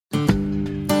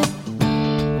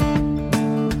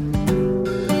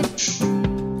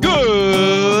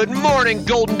morning,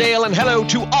 Goldendale, and hello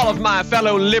to all of my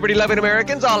fellow liberty-loving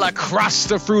Americans all across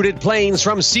the fruited plains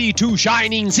from sea to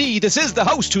shining sea. This is the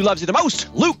host who loves you the most,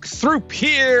 Luke Throop,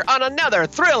 here on another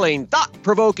thrilling,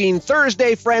 thought-provoking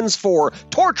Thursday, friends, for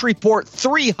Torch Report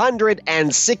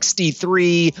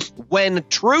 363, when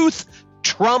truth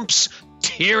trumps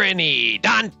tyranny.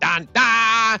 Dun, dun,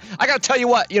 dun. I got to tell you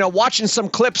what, watching some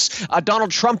clips,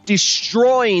 Donald Trump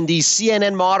destroying the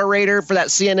CNN moderator for that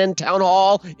CNN town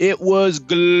hall, it was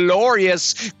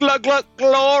glorious,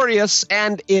 glorious,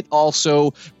 and it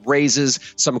also raises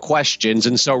some questions.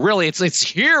 And so really, it's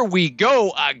here we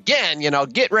go again.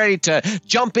 Get ready to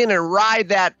jump in and ride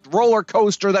that roller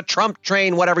coaster, the Trump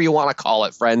train, whatever you want to call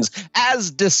it, friends.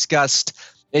 As discussed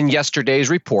in yesterday's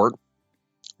report,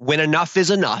 when enough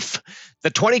is enough, the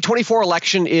 2024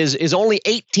 election is only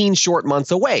 18 short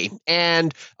months away,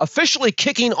 and officially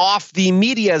kicking off the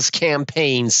media's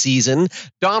campaign season,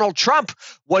 Donald Trump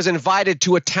was invited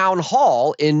to a town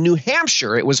hall in New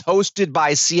Hampshire. It was hosted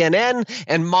by CNN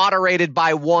and moderated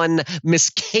by one Miss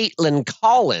Caitlin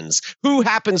Collins, who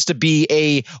happens to be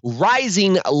a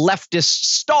rising leftist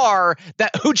star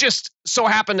who just so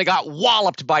happened to got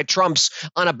walloped by Trump's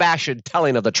unabashed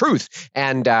telling of the truth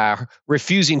and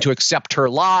refusing to accept her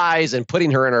lies and putting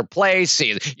her in her place.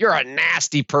 You're a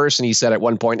nasty person, he said at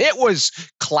one point. It was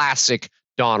classic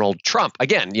Donald Trump.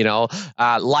 Again,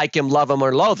 like him, love him,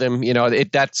 or loathe him,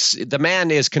 that's the man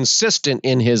is consistent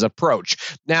in his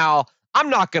approach. Now, I'm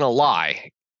not going to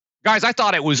lie. Guys, I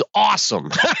thought it was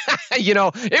awesome.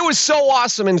 It was so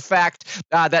awesome, in fact,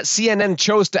 that CNN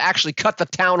chose to actually cut the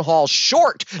town hall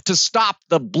short to stop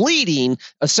the bleeding,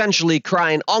 essentially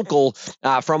crying uncle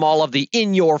from all of the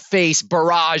in-your-face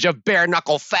barrage of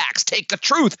bare-knuckle facts. Take the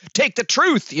truth,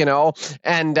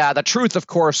 And the truth, of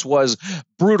course, was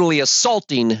brutally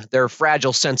assaulting their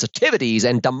fragile sensitivities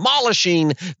and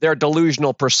demolishing their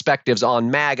delusional perspectives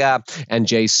on MAGA and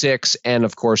J6 and,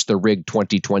 of course, the rigged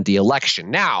 2020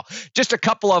 election. Now, just a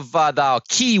couple of the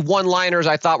key one-liners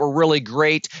I thought were really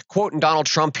great. Quoting Donald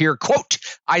Trump here, quote,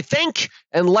 "I think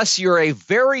unless you're a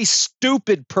very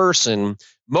stupid person,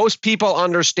 most people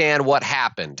understand what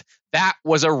happened. That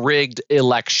was a rigged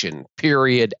election,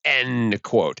 period," end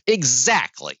quote.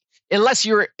 Exactly. Unless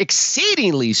you're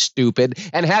exceedingly stupid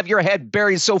and have your head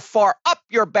buried so far up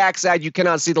your backside you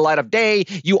cannot see the light of day,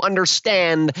 you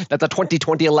understand that the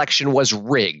 2020 election was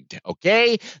rigged,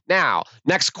 okay? Now,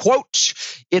 next quote,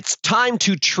 "It's time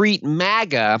to treat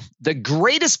MAGA, the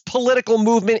greatest political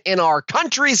movement in our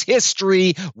country's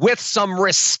history, with some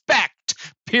respect.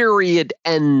 Period,"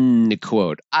 end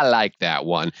quote. I like that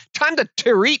one. Time to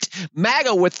treat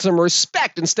MAGA with some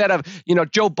respect instead of,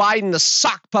 Joe Biden, the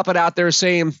sock puppet out there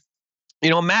saying,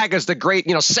 MAGA's the great,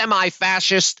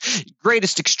 semi-fascist,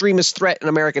 greatest extremist threat in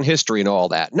American history and all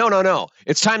that. No.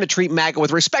 It's time to treat MAGA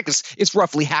with respect. It's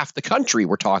roughly half the country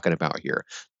we're talking about here.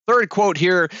 Third quote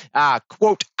here,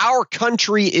 quote, "Our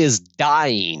country is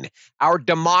dying. Our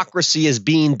democracy is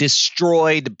being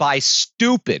destroyed by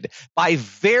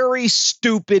very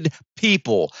stupid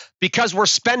people because we're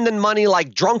spending money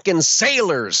like drunken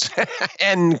sailors,"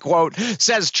 end quote,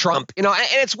 says Trump. And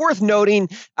it's worth noting,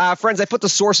 friends, I put the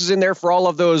sources in there for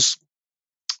all those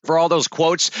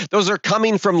quotes. Those are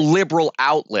coming from liberal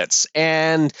outlets.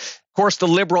 And of course, the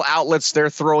liberal outlets, they're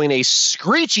throwing a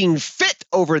screeching fit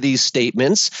over these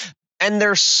statements and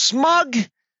their smug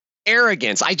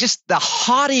arrogance. The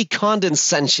haughty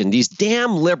condescension, these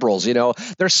damn liberals,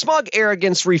 their smug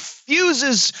arrogance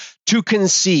refuses to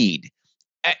concede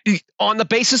on the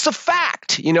basis of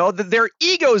fact. That their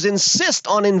egos insist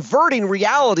on inverting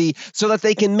reality so that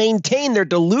they can maintain their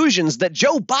delusions that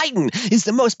Joe Biden is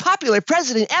the most popular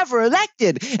president ever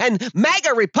elected, and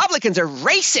MAGA Republicans are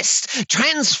racist,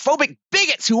 transphobic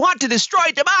bigots who want to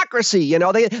destroy democracy.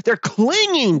 They're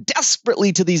clinging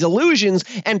desperately to these illusions,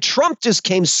 and Trump just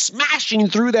came smashing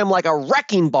through them like a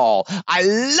wrecking ball. I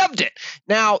loved it.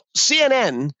 Now,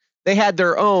 CNN, they had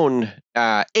their own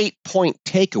 8-point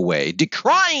takeaway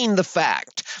decrying the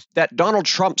fact that Donald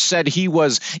Trump said he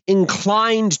was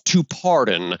inclined to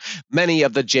pardon many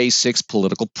of the J6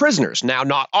 political prisoners. Now,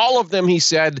 not all of them, he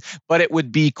said, but it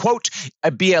would be, quote,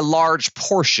 "be a large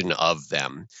portion of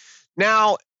them."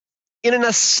 Now, in an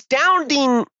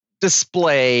astounding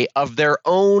display of their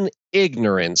own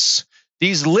ignorance,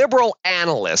 these liberal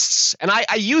analysts, and I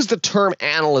use the term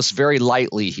analyst very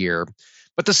lightly here,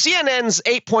 but the CNN's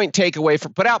 8-point takeaway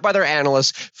put out by their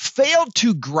analysts failed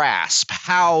to grasp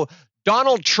how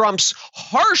Donald Trump's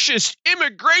harshest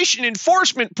immigration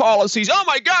enforcement policies, oh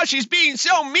my gosh, he's being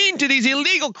so mean to these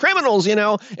illegal criminals,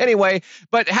 Anyway,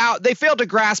 but how they failed to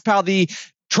grasp how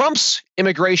Trump's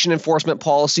immigration enforcement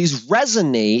policies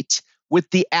resonate with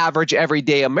the average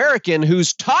everyday American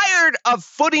who's tired of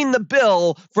footing the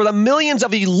bill for the millions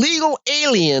of illegal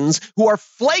aliens who are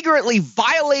flagrantly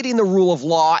violating the rule of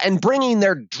law and bringing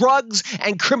their drugs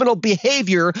and criminal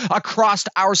behavior across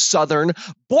our southern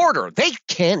border. They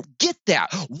can't get that.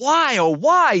 Why? Oh,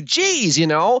 why? Geez, and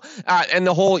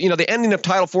the whole, the ending of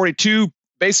Title 42,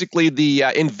 basically the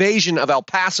invasion of El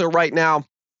Paso right now,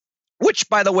 which,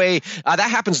 by the way, that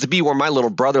happens to be where my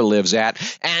little brother lives at.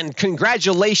 And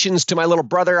congratulations to my little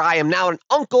brother. I am now an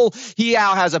uncle. He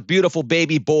now has a beautiful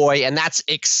baby boy, and that's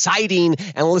exciting.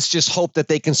 And let's just hope that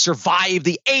they can survive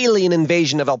the alien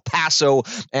invasion of El Paso.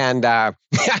 And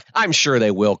I'm sure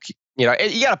they will. You got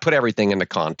to put everything into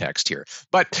context here.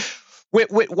 But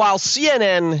while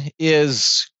CNN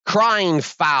is crying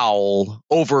foul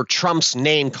over Trump's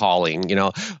name calling,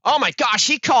 oh my gosh,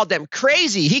 he called them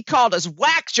crazy. He called us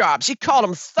whack jobs. He called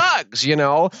them thugs,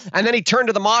 and then he turned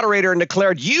to the moderator and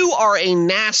declared, you are a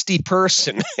nasty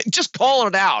person. Just calling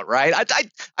it out, right?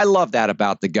 I love that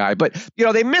about the guy. But,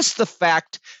 they missed the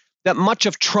fact that much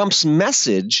of Trump's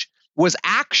message was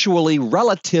actually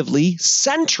relatively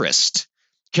centrist.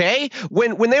 Okay,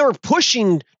 when they were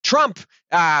pushing Trump,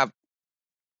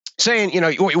 saying,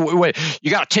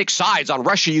 you got to take sides on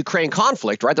Russia-Ukraine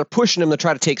conflict, right? They're pushing him to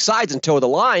try to take sides and toe the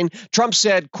line. Trump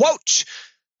said, quote,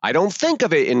 I don't think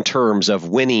of it in terms of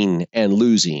winning and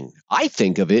losing. I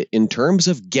think of it in terms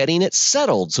of getting it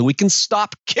settled so we can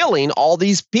stop killing all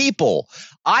these people.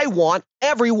 I want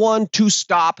everyone to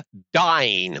stop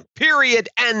dying, period,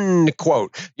 end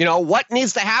quote. What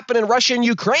needs to happen in Russia and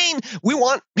Ukraine? We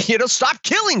want you to stop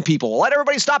killing people. Let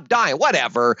everybody stop dying,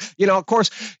 whatever. Of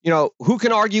course, who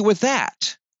can argue with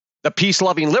that? The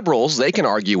peace-loving liberals, they can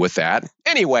argue with that.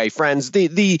 Anyway, friends,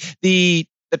 the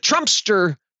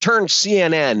Trumpster turned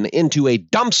CNN into a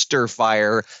dumpster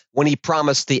fire when he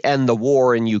promised to end the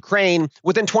war in Ukraine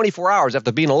within 24 hours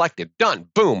after being elected. Done.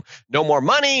 Boom. No more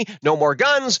money, no more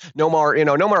guns, no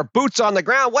more boots on the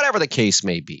ground, whatever the case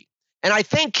may be. And I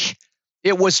think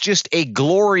it was just a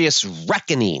glorious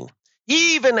reckoning.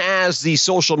 Even as the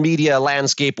social media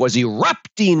landscape was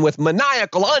erupting with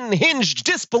maniacal, unhinged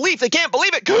disbelief, they can't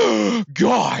believe it.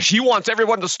 Gosh, he wants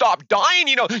everyone to stop dying.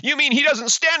 You mean he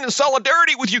doesn't stand in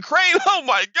solidarity with Ukraine? Oh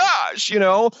my gosh,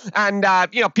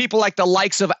 And people like the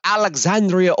likes of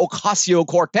Alexandria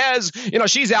Ocasio-Cortez,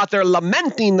 she's out there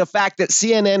lamenting the fact that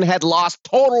CNN had lost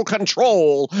total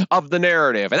control of the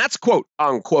narrative, and that's quote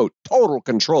unquote total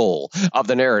control of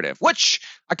the narrative, which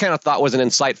I kind of thought was an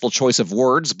insightful choice of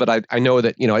words, but I know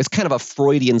that, it's kind of a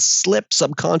Freudian slip,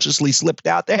 subconsciously slipped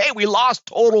out there. Hey, we lost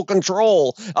total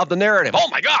control of the narrative. Oh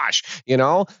my gosh,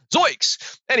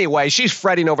 zoinks. Anyway, she's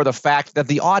fretting over the fact that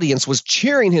the audience was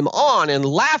cheering him on and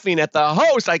laughing at the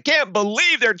host. I can't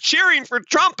believe they're cheering for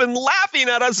Trump and laughing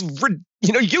at us,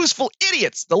 useful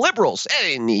idiots, the liberals.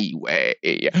 Anyway,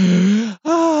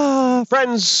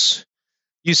 friends,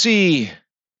 you see,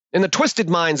 in the twisted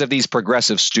minds of these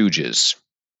progressive stooges,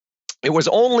 it was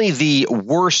only the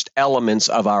worst elements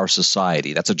of our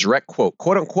society. That's a direct quote,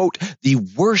 quote unquote, the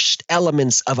worst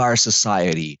elements of our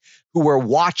society who were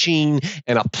watching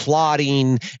and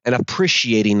applauding and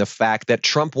appreciating the fact that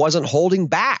Trump wasn't holding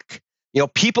back.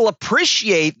 People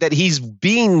appreciate that he's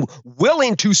being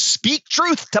willing to speak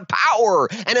truth to power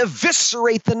and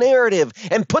eviscerate the narrative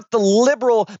and put the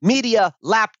liberal media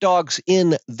lapdogs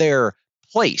in their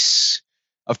place.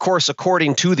 Of course,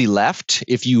 according to the left,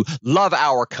 if you love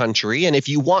our country and if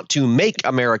you want to make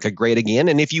America great again,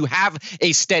 and if you have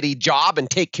a steady job and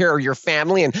take care of your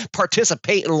family and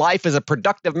participate in life as a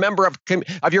productive member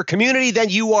of your community, then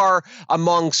you are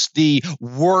amongst the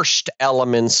worst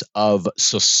elements of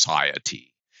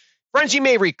society. Friends, you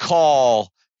may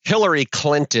recall Hillary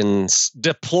Clinton's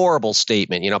deplorable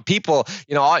statement. People,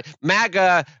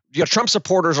 MAGA, Trump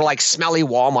supporters are like smelly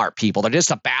Walmart people. They're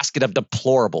just a basket of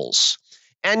deplorables.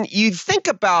 And you think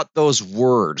about those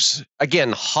words,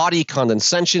 again, haughty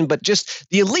condescension, but just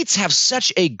the elites have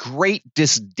such a great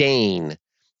disdain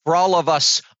for all of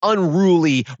us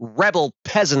unruly rebel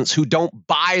peasants who don't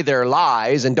buy their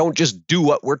lies and don't just do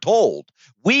what we're told.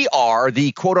 We are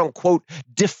the quote unquote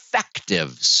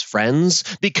defectives,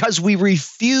 friends, because we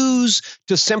refuse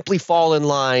to simply fall in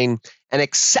line and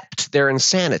accept their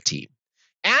insanity.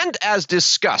 And as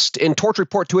discussed in Torch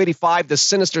Report 285, the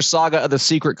sinister saga of the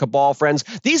secret cabal, friends,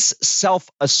 these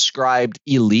self-ascribed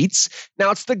elites,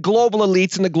 now it's the global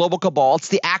elites and the global cabal, it's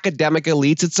the academic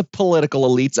elites, it's the political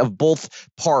elites of both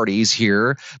parties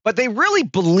here, but they really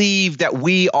believe that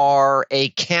we are a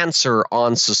cancer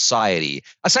on society.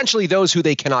 Essentially, those who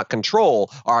they cannot control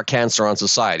are a cancer on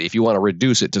society, if you want to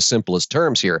reduce it to simplest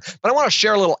terms here. But I want to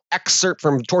share a little excerpt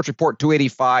from Torch Report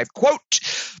 285. Quote,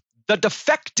 "The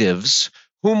defectives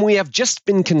whom we have just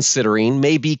been considering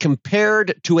may be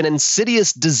compared to an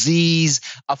insidious disease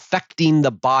affecting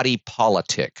the body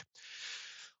politic.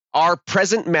 Our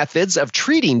present methods of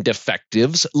treating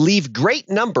defectives leave great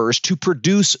numbers to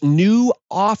produce new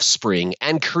offspring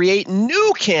and create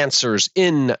new cancers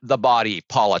in the body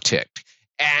politic.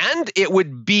 And it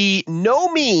would be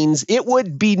no means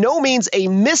a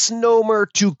misnomer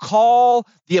to call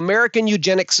the American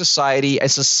Eugenics Society a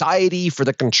society for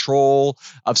the control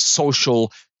of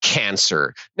social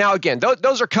cancer. Now, again,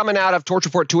 those are coming out of Torch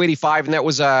Report 285, and that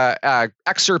was a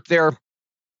excerpt there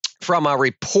from a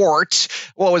report.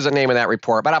 What was the name of that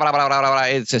report?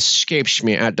 It escapes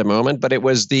me at the moment, but it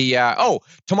was the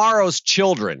Tomorrow's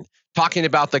Children, talking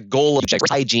about the goal of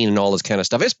hygiene and all this kind of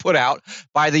stuff. It's put out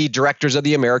by the directors of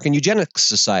the American Eugenics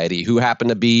Society, who happen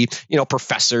to be,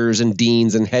 professors and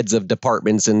deans and heads of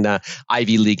departments in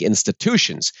Ivy League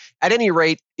institutions. At any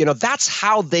rate, that's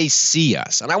how they see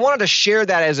us. And I wanted to share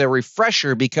that as a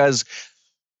refresher because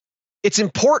it's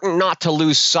important not to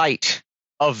lose sight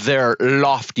of their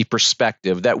lofty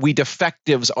perspective that we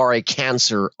defectives are a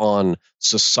cancer on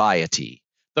society.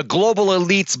 The global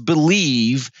elites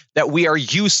believe that we are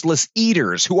useless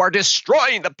eaters who are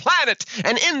destroying the planet,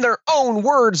 and in their own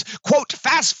words, quote,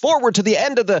 fast forward to the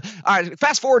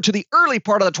early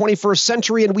part of the 21st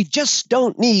century, and we just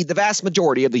don't need the vast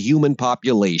majority of the human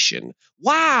population.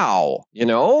 Wow.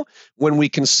 When we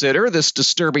consider this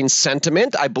disturbing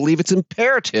sentiment, I believe it's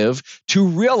imperative to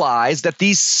realize that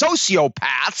these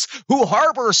sociopaths who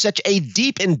harbor such a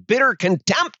deep and bitter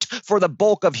contempt for the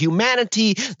bulk of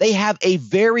humanity, they have a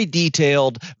very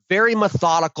detailed, very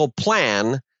methodical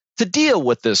plan to deal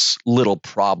with this little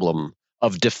problem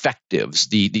of defectives,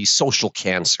 the social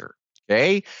cancer.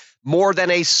 Okay? More than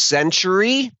a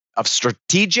century of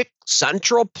strategic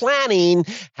central planning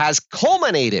has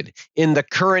culminated in the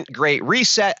current Great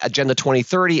Reset, Agenda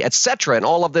 2030, etc. And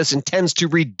all of this intends to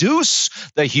reduce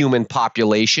the human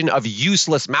population of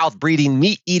useless mouth-breathing,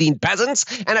 meat-eating peasants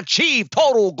and achieve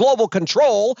total global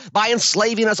control by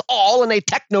enslaving us all in a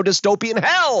techno-dystopian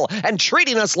hell and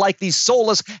treating us like these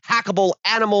soulless, hackable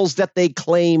animals that they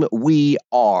claim we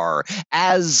are.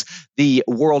 As the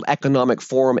World Economic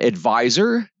Forum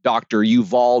advisor, Dr.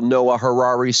 Yuval Noah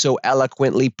Harari, so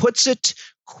eloquently puts it,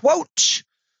 quote,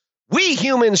 we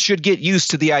humans should get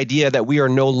used to the idea that we are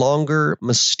no longer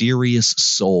mysterious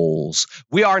souls.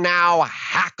 We are now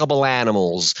hackable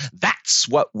animals. That's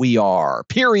what we are.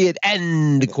 Period.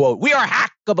 End quote. We are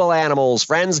hackable animals,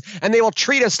 friends, and they will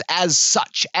treat us as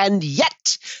such. And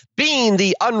yet, being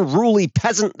the unruly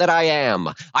peasant that I am,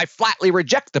 I flatly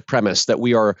reject the premise that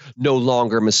we are no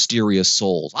longer mysterious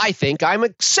souls. I think I'm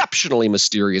exceptionally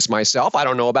mysterious myself. I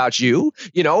don't know about you,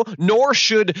 nor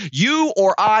should you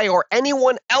or I or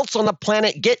anyone else on the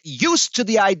planet get used to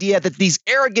the idea that these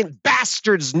arrogant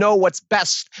bastards know what's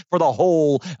best for the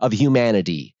whole of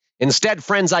humanity. Instead,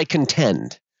 friends, I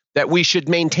contend that we should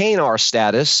maintain our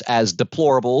status as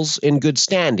deplorables in good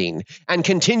standing and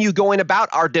continue going about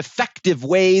our defective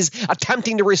ways,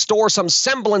 attempting to restore some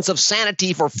semblance of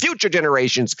sanity for future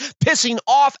generations, pissing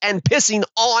off and pissing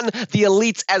on the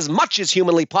elites as much as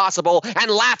humanly possible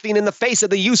and laughing in the face of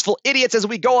the useful idiots as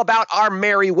we go about our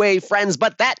merry way, friends.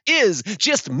 But that is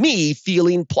just me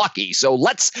feeling plucky. So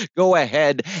let's go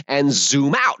ahead and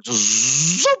zoom out.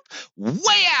 Zoop,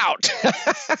 way out.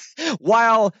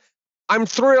 While I'm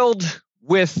thrilled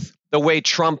with the way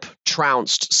Trump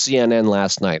trounced CNN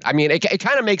last night. I mean, it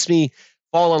kind of makes me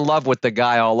fall in love with the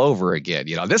guy all over again.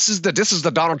 This is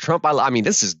the Donald Trump. I mean,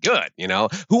 this is good.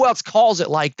 Who else calls it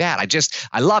like that?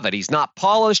 I love it. He's not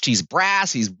polished. He's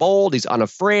brass. He's bold. He's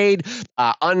unafraid,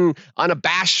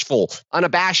 unabashed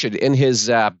in his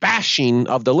bashing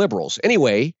of the liberals.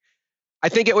 Anyway, I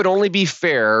think it would only be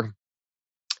fair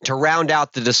to round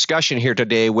out the discussion here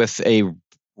today with a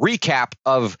recap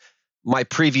of my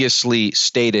previously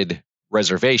stated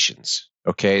reservations.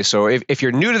 Okay, so if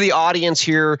you're new to the audience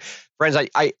here, friends,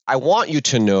 I want you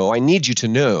to know, I need you to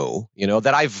know,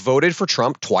 that I've voted for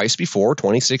Trump twice before,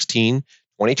 2016,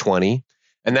 2020.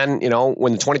 And then,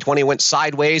 when 2020 went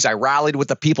sideways, I rallied with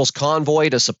the People's Convoy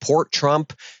to support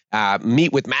Trump,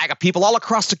 meet with MAGA people all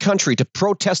across the country to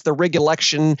protest the rigged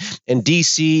election in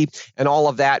D.C. and all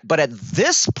of that. But at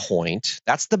this point,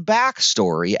 that's the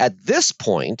backstory. At this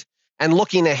point, and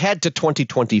looking ahead to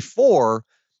 2024,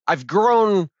 I've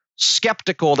grown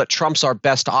skeptical that Trump's our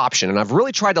best option. And I've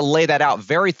really tried to lay that out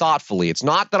very thoughtfully. It's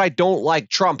not that I don't like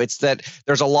Trump. It's that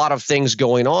there's a lot of things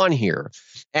going on here.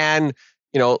 And,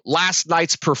 last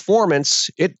night's performance,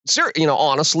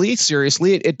 honestly,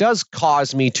 seriously, it does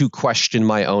cause me to question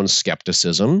my own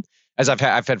skepticism. as I've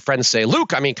had friends say,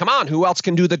 Luke, I mean, come on, who else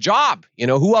can do the job?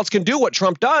 Who else can do what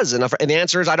Trump does? And the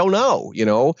answer is, I don't know,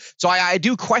 So I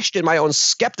do question my own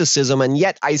skepticism, and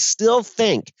yet I still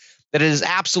think that it is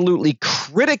absolutely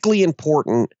critically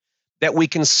important that we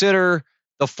consider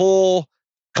the full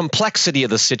complexity of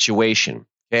the situation.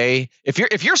 Okay,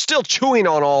 if you're still chewing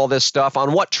on all this stuff,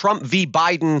 on what Trump v.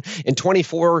 Biden in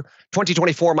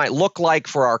 2024 might look like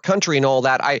for our country and all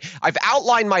that, I've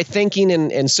outlined my thinking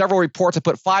in several reports. I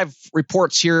put 5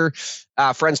 reports here,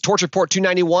 friends. Torch Report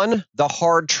 291, the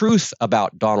hard truth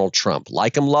about Donald Trump.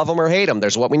 Like him, love him, or hate him.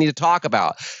 There's what we need to talk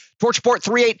about. Torch Report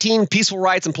 318, Peaceful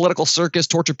Riots and Political Circus.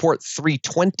 Torch Report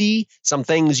 320, Some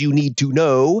Things You Need to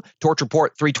Know. Torch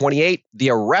Report 328, The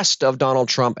Arrest of Donald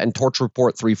Trump. And Torch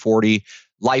Report 340,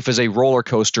 Life is a Roller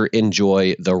Coaster,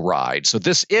 Enjoy the Ride. So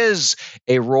this is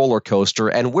a roller coaster,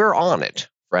 and we're on it,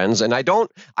 friends. And I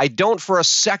don't for a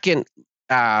second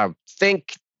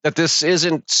think that this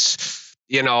isn't,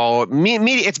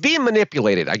 media. It's being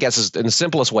manipulated, I guess, is in the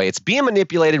simplest way. It's being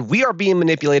manipulated. We are being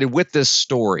manipulated with this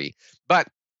story. But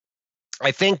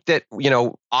I think that,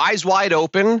 eyes wide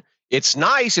open, it's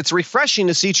nice, it's refreshing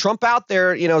to see Trump out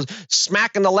there,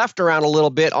 smacking the left around a little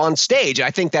bit on stage.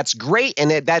 I think that's great,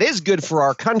 and that is good for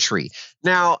our country.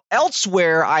 Now,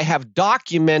 elsewhere, I have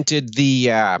documented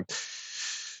the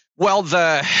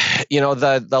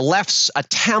left's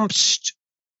attempts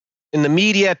in the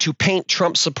media to paint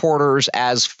Trump supporters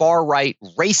as far-right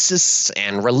racists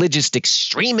and religious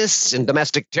extremists and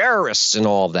domestic terrorists and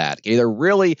all of that.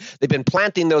 They've been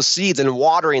planting those seeds and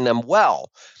watering them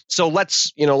well. So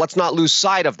let's not lose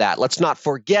sight of that. Let's not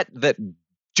forget that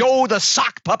Joe the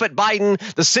sock puppet Biden,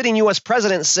 the sitting U.S.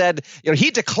 president, said,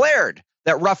 he declared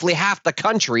that roughly half the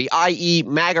country, i.e.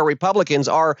 MAGA Republicans,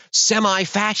 are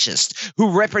semi-fascist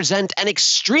who represent an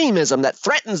extremism that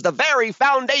threatens the very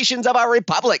foundations of our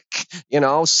republic.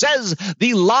 Says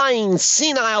the lying,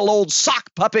 senile old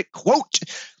sock puppet, quote,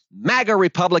 MAGA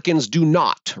Republicans do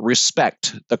not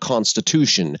respect the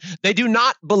Constitution. They do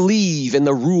not believe in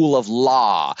the rule of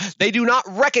law. They do not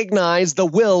recognize the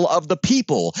will of the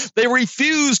people. They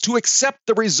refuse to accept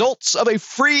the results of a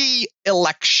free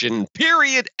election.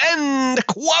 Period. End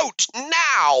quote.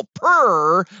 Now,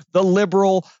 per the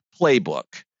liberal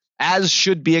playbook. As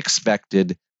should be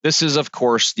expected, this is, of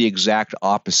course, the exact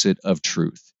opposite of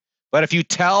truth. But if you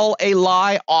tell a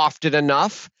lie often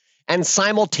enough, and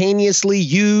simultaneously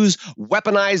use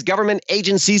weaponized government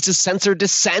agencies to censor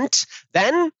dissent,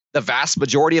 then the vast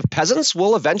majority of peasants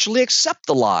will eventually accept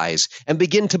the lies and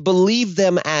begin to believe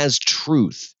them as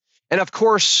truth. And of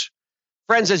course,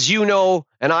 friends, as you know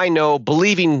and I know,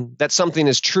 believing that something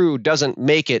is true doesn't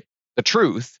make it the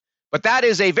truth. But that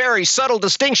is a very subtle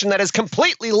distinction that is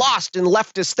completely lost in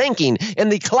leftist thinking. In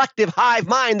the collective hive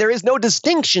mind, there is no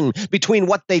distinction between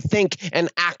what they think and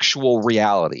actual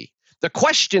reality. The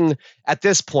question at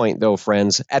this point, though,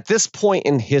 friends, at this point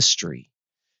in history,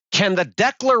 can the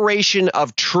declaration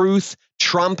of truth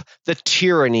trump the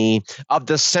tyranny of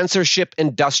the censorship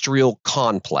industrial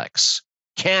complex?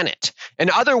 Can it? In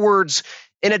other words,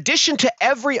 in addition to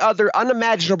every other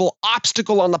unimaginable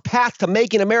obstacle on the path to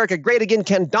making America great again,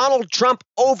 can Donald Trump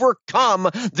overcome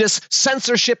this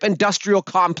censorship industrial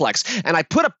complex? And I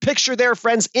put a picture there,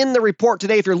 friends, in the report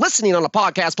today. If you're listening on a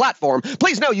podcast platform,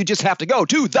 please know you just have to go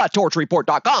to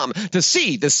thetorchreport.com to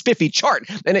see this spiffy chart.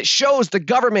 And it shows the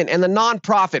government and the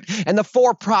nonprofit and the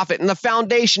for-profit and the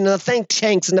foundation and the think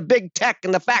tanks and the big tech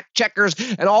and the fact checkers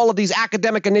and all of these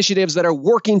academic initiatives that are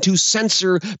working to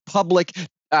censor public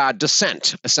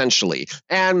dissent, essentially.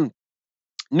 And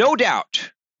no doubt,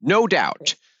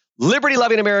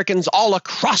 liberty-loving Americans all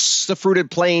across the fruited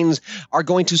plains are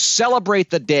going to celebrate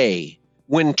the day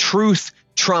when truth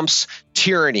trumps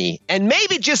tyranny. And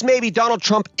maybe, just maybe, Donald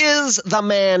Trump is the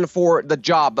man for the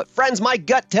job. But friends, my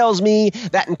gut tells me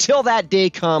that until that day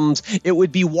comes, it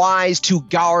would be wise to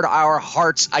guard our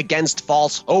hearts against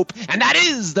false hope. And that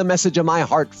is the message of my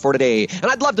heart for today. And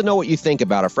I'd love to know what you think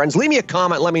about it, friends. Leave me a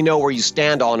comment. Let me know where you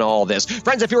stand on all this.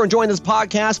 Friends, if you're enjoying this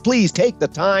podcast, please take the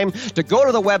time to go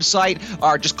to the website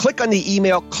or just click on the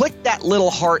email, click that little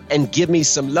heart and give me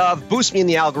some love. Boost me in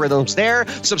the algorithms there.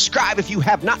 Subscribe if you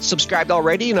have not subscribed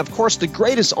already. And of course, the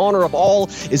greatest honor of all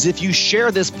is if you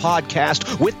share this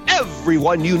podcast with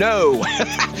everyone you know.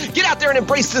 Get out there and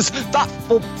embrace this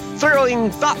thoughtful,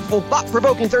 thrilling,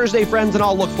 thought-provoking Thursday, friends, and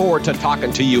I'll look forward to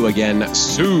talking to you again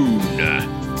soon.